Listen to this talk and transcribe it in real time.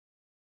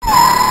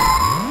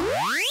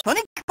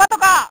クパト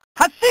カー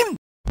発進。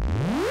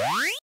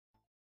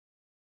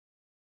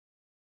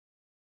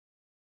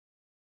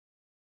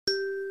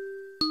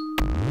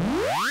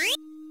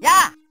や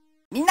あ、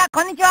みんな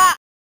こんにちは。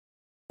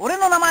俺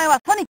の名前は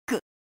ソニック。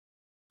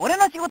俺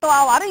の仕事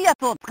は悪い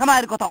奴を捕ま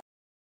えること。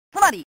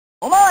つまり、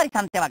おまわり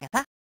さんってわけ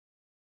さ。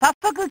早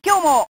速今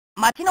日も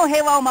街の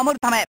平和を守る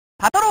ため、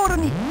パトロー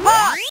ルに出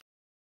発。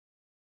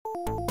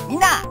みん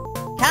な、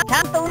ち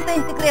ゃんと運転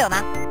してくれよ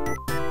な。わ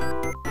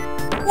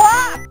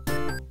あ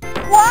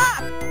わ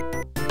あ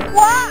わ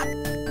あ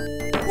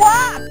わ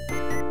あ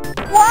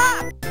わ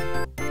あ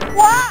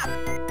わ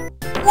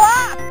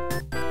あ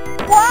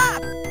わ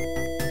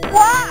あ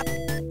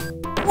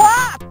わ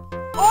あ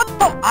おっ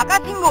と、赤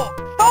信号、ス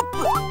トップ。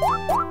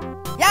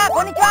やあ、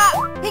こんにちは。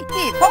ピッキ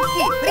ー、ポッキ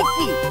ー、フリッ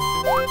キー。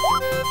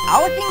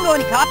青信号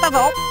に変わったぞ。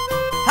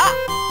さあ、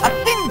発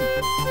進。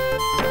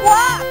わ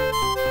あ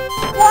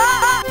わ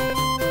あ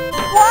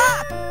わ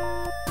あ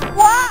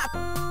わ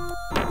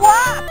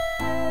あ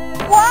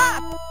わあわ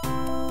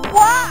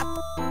あ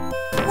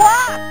わ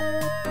あ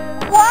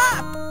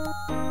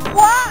わ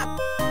あ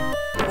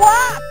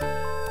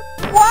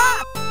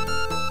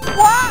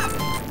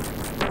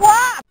わ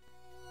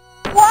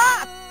あ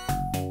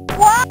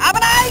わあ危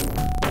ない。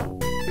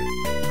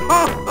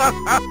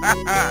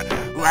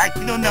わし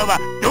の名は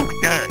ドク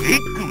ターエッ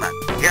グマン。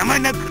邪魔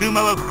な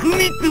車は踏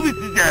みつぶす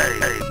ぞ。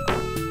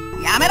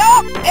やめろ、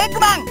エッグ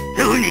マン。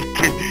ソニッ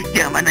ク、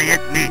邪魔なや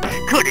つめ、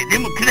これで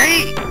もくら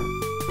え。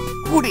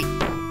これ。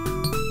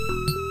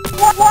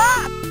わあ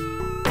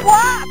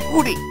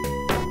これ。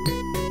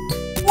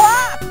わ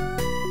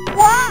あ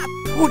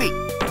これ。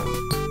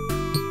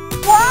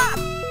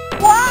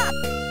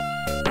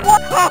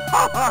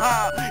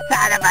さ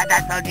らばだ、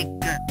ソニック。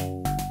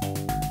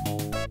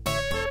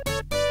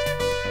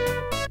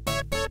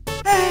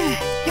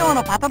今日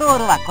のパトロー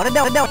ルはこれ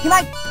でおしま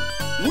い。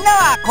みんな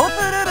は交通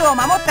ルールを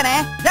守って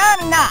ね。じゃあ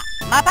みんな、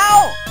また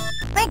会おう。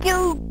Thank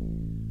you。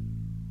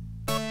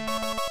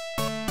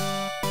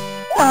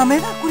ダメ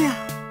だこりゃ。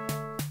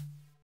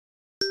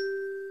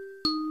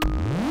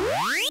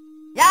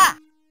やあ、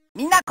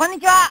みんなこんに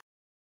ちは。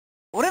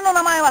俺の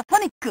名前はソ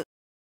ニック。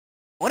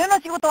俺の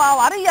仕事は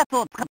悪い奴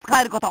を捕ま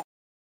えること。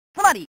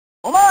つまり、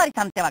おまわり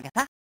さんってわけ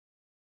さ。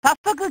早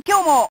速今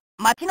日も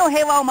街の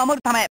平和を守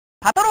るため、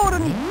パトロール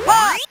に出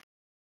発。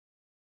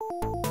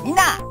みん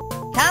な、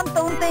ちゃん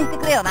と運転して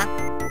くれよな。わ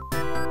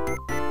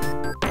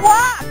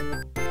あ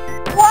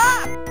わ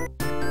あ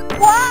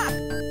わあ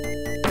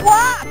わ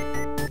あ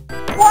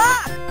わ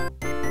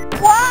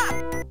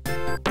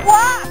あわ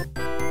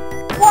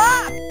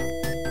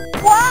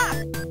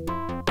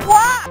あ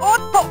おっ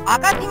と、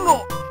赤信号、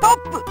ストッ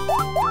プ。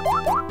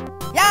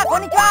やあ、こ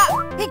んにちは。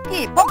ピッキ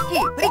ー、ポッキー、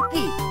フリッキ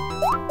ー。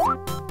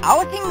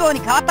青信号に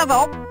変わった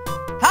ぞ。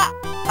さ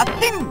あ、発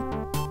進。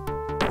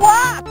わ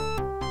あ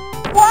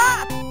わ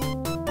あ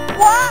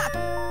わあ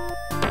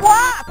わ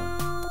あ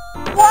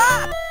わ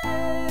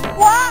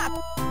あ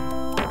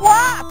わ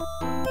あ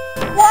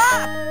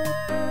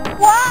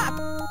わあ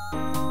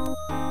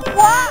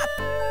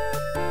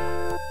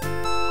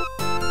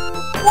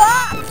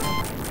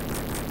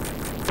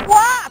わ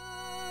あ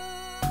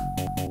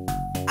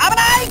危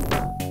ない。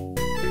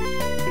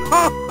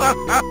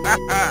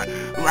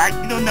わし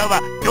の名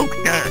はドク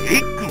ターエ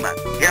ッグマン。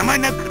邪魔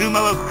な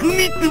車は踏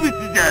みつぶすぞ。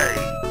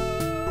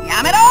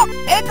やめろ、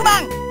エッグマ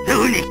ン。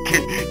ソニック、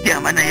邪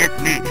魔なや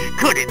つめ、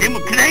これでも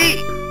くらえ。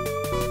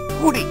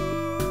これ。わ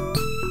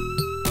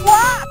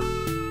あ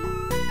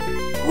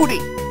これ。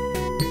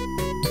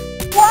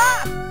わ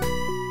あ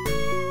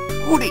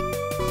これ。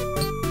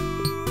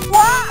わ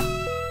あ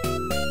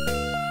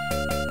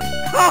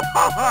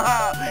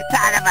さ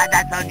らばだ、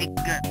ソニック。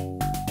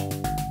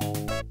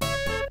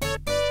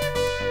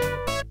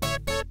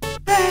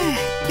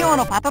今日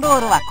のパトロ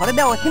ールはこれ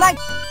でおしまい。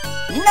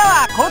みんな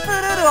は交通ル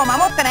ールを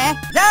守ってね。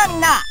じゃあみん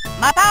な、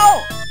また会お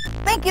う。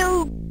Thank you。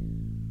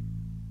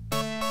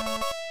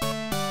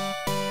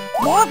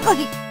もう少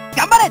し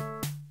頑張れ。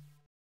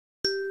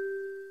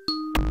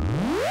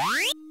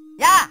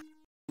やあ、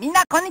みん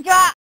なこんにち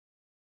は。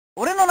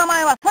俺の名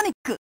前はソニッ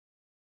ク。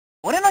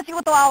俺の仕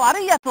事は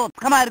悪い奴を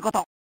捕まえるこ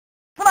と。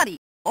つまり、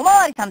おま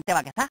わりさんって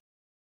わけさ。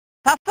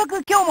早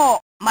速今日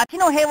も街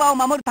の平和を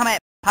守るため、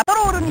パト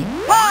ロールに出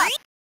発。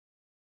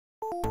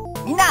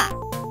みんな、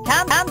ち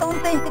ゃんと運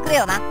転してくれ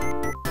よな。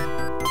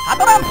パ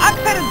トランアク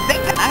セル全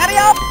開、上がるよ。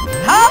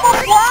ターボワ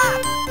ー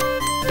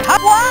ター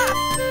ボワー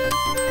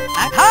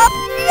ター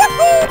ビアコ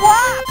ーワ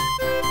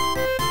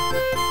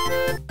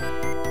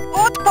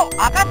ーおっと、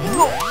赤信号、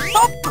スト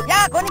ップ。や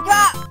あ、こんにちは。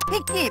ピッ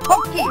キー、ポッ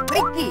キー、フ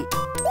リッキー。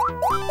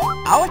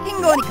青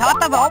信号に変わっ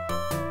たぞ。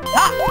さ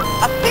あ、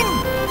発進。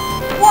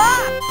わ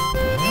ー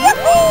ビアコ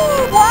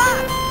ーワ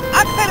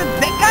ーアクセル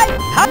全開。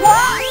ターボワー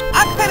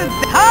アクセル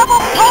ターボ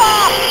パワ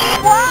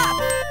ーわ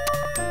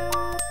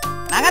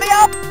ー流れよ。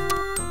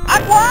ア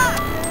ク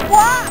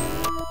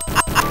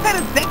セル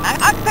全開。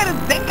アクセル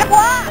全開。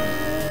わ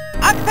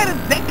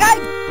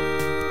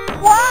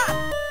ー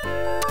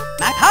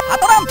パ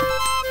トランプ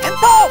点灯。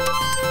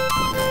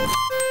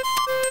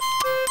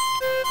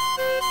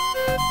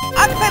ア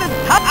クセル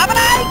危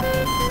な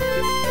い。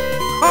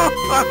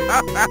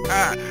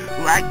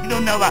わし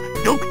の名は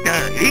ドクター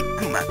エッ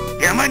グマン。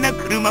邪魔な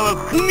車は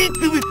踏み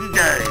つぶす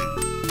だい。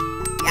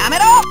やめ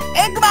ろエ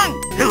ッグマン。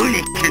ソニ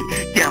ック、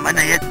邪魔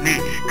なやつ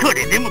ね。こ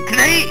れでもく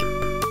らえ。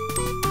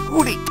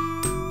ほれ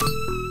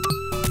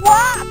わ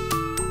あ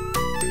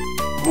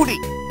ほれ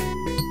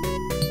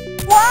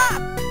わあ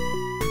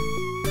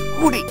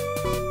ほれわ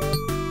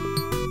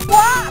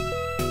あ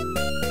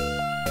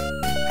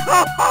ほ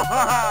ほほ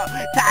ほ、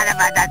さらば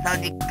だソ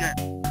ニック。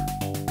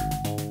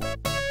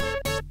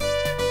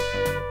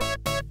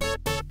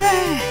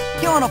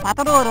今日のパ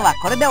トロールは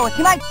これでお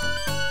しまい。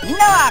みん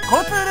なは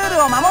交通ルー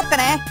ルを守って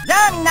ね。じ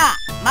ゃあみんな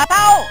また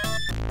会お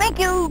う。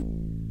 Thank you。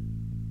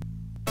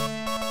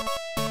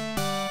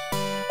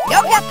 よ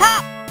くやった。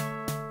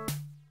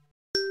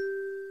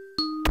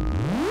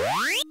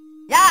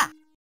やあ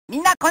み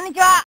んなこんにち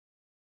は。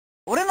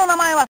俺の名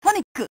前はソニ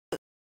ック。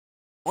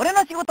俺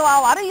の仕事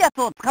は悪いや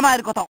つを捕まえ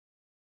ること、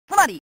つ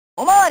まり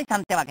おまわりさ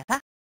んってわけさ。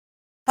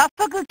早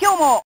速今日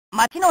も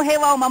街の平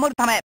和を守る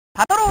ため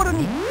パトロール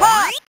にパ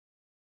ース。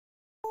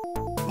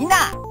みん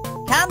な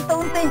ちゃんと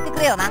運転してく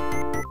れよな。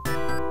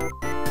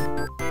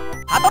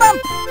パトラン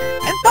プ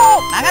先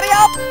頭曲がるよ。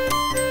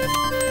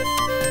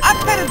ア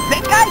クセル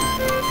全開。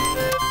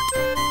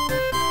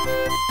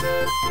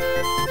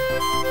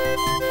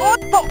おっ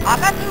と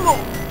赤信号ス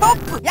ト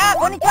ップ。やあ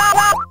こんにちは。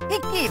ピッ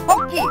キーポ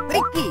ッキーフリ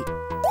ッキー。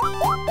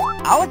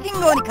青信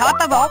号に変わっ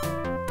たぞ。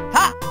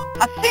さあ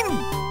発進。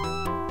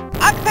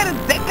アクセル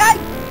全開。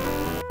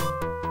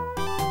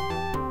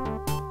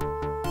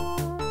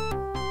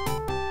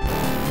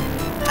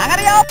曲が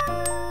るよ。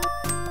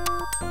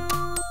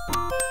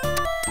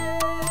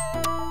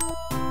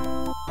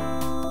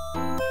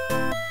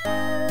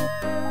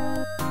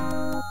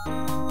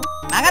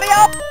曲がるよ。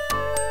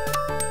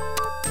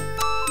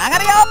曲が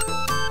るよ。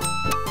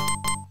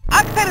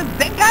アクセル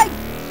全開。危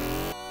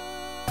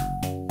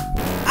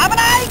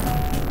ない。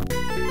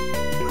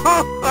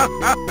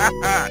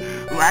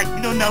わし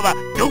の名は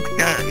ドク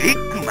ターエッ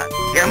グマン。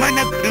邪魔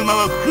な車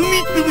は踏み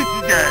つぶす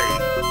だい。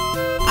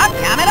あ、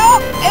やめろ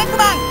エッグ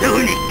マン。ソ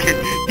ニック、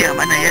邪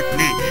魔なやつね。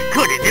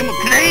これでも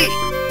くらえ。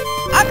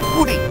アク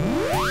セル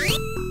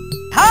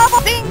ターボ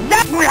シンジャ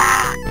むや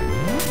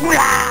む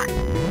や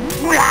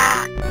むや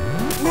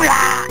むや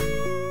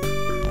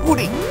ほ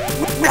れ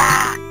むや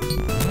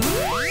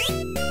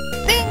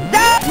シンジャ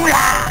むや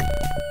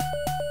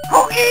ほ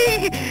ぎ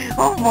ー、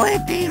覚え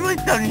ている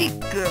ソニッ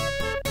ク。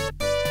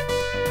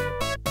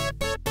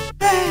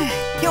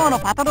今日の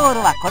パトロー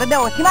ルはこれで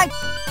おしまい。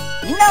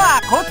みんな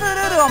は交通ル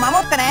ールを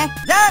守ってね。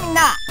じゃあみん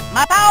な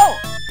また会おう。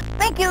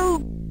 Thank you。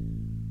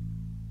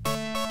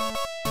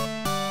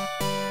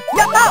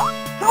 やった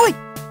すごい。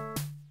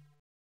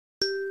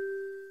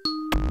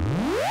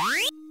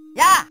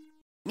やあ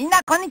みんな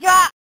こんにち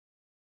は。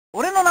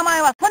俺の名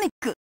前はソニッ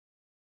ク。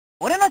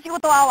俺の仕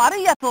事は悪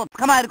いやつを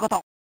捕まえるこ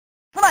と、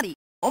つまり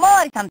おま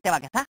わりさんってわ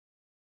けさ。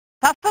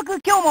早速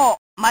今日も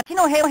街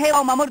の平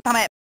和を守るた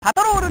めパ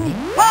トロールに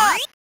パー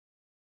ス。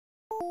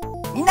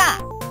みんな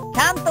ち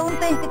ゃんと運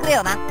転してくれ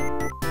よな。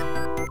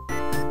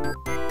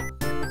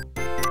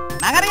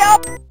曲がるよ。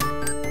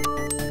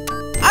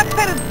アク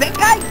セル全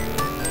開。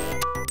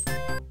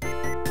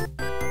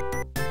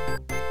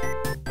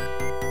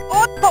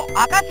おっと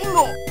赤信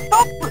号スト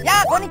ップ。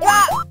やあこんにち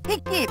は。ピ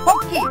ッキーポ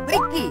ッキーフリ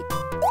ッキー。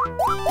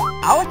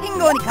青信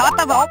号に変わっ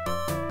たぞ。さ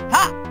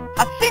あ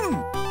発進。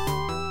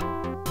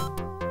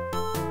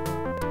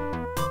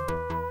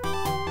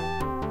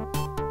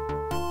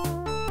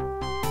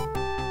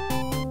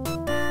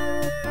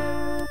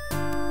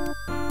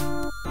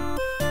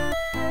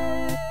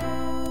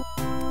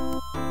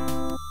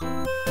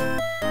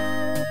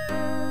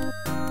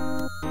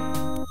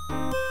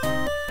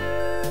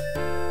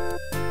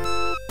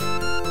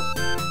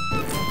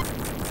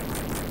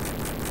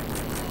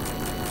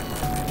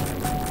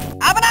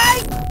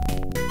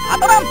パ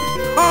トランプ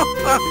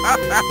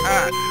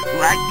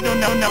わしの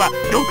名は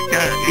ドクター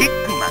エッ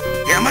グマン。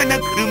邪魔な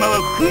車は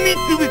踏み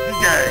つぶす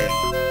だい。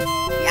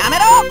やめ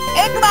ろエ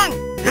ッグマン。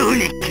ソ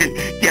ニック、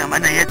邪魔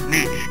なやつ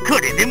ね。こ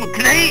れでも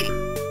くらえ。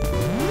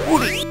ほ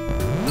れ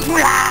む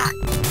や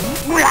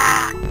むや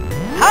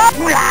は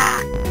むや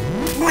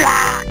むや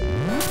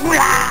む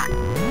や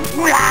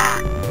むや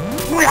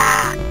むや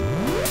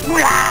む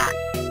や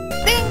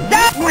シンジャ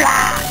むや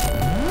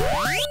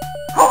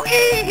ほぎ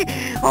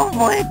ー、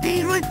覚えて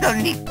いるソ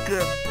ニッ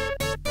ク。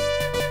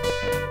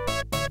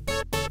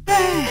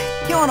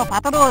今日の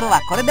パトロールは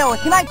これでお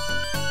しまい。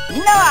み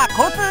んなは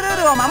交通ル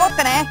ールを守っ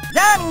てね。じ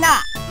ゃあみん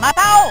なま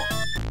た会おう。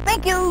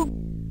 Thank you。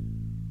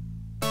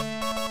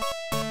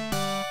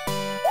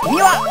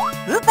 君は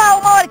スーパー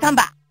おまわりさん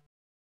だ。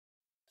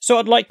 So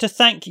I'd like to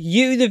thank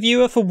you, the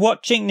viewer, for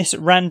watching this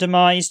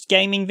randomized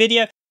gaming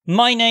video.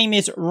 My name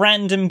is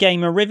Random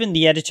Gamer Riven,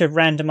 the editor of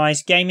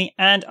Randomized Gaming,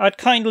 and I'd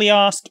kindly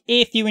ask,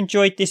 if you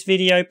enjoyed this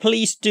video,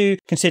 please do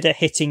consider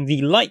hitting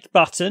the like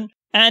button.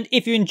 And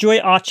if you enjoy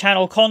our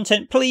channel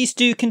content, please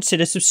do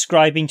consider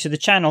subscribing to the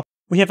channel.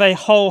 We have a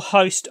whole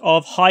host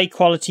of high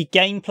quality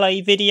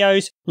gameplay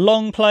videos,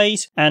 long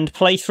plays and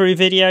playthrough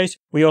videos.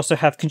 We also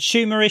have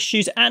consumer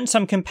issues and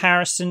some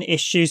comparison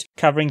issues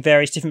covering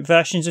various different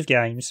versions of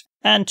games,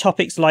 and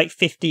topics like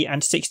 50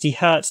 and 60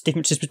 Hz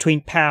differences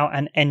between PAL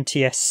and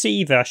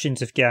NTSC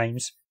versions of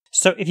games.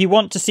 So if you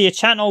want to see a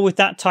channel with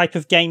that type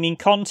of gaming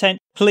content,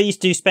 please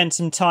do spend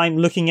some time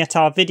looking at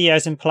our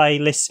videos and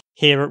playlists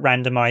here at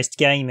Randomised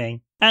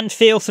Gaming. And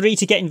feel free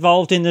to get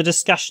involved in the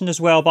discussion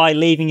as well by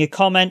leaving a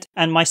comment,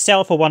 and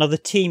myself or one of the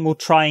team will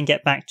try and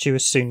get back to you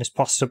as soon as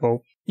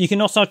possible. You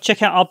can also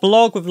check out our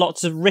blog with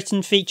lots of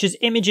written features,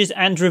 images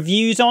and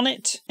reviews on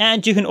it.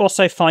 And you can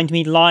also find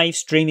me live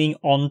streaming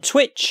on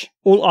Twitch.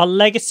 All our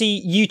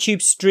legacy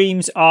YouTube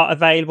streams are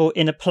available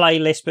in a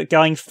playlist, but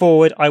going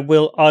forward I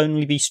will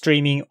only be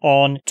streaming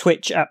on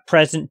Twitch at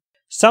present.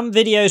 Some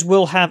videos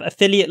will have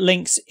affiliate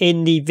links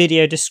in the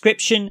video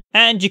description,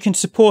 and you can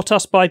support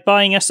us by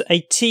buying us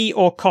a tea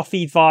or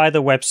coffee via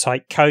the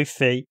website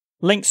Ko-fi.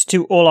 Links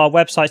to all our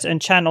websites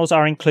and channels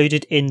are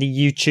included in the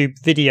YouTube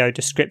video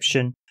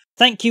description.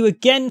 Thank you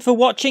again for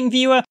watching,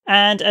 viewer,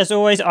 and as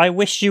always I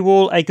wish you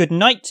all a good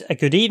night, a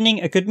good evening,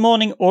 a good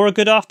morning or a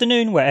good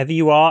afternoon wherever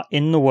you are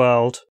in the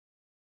world.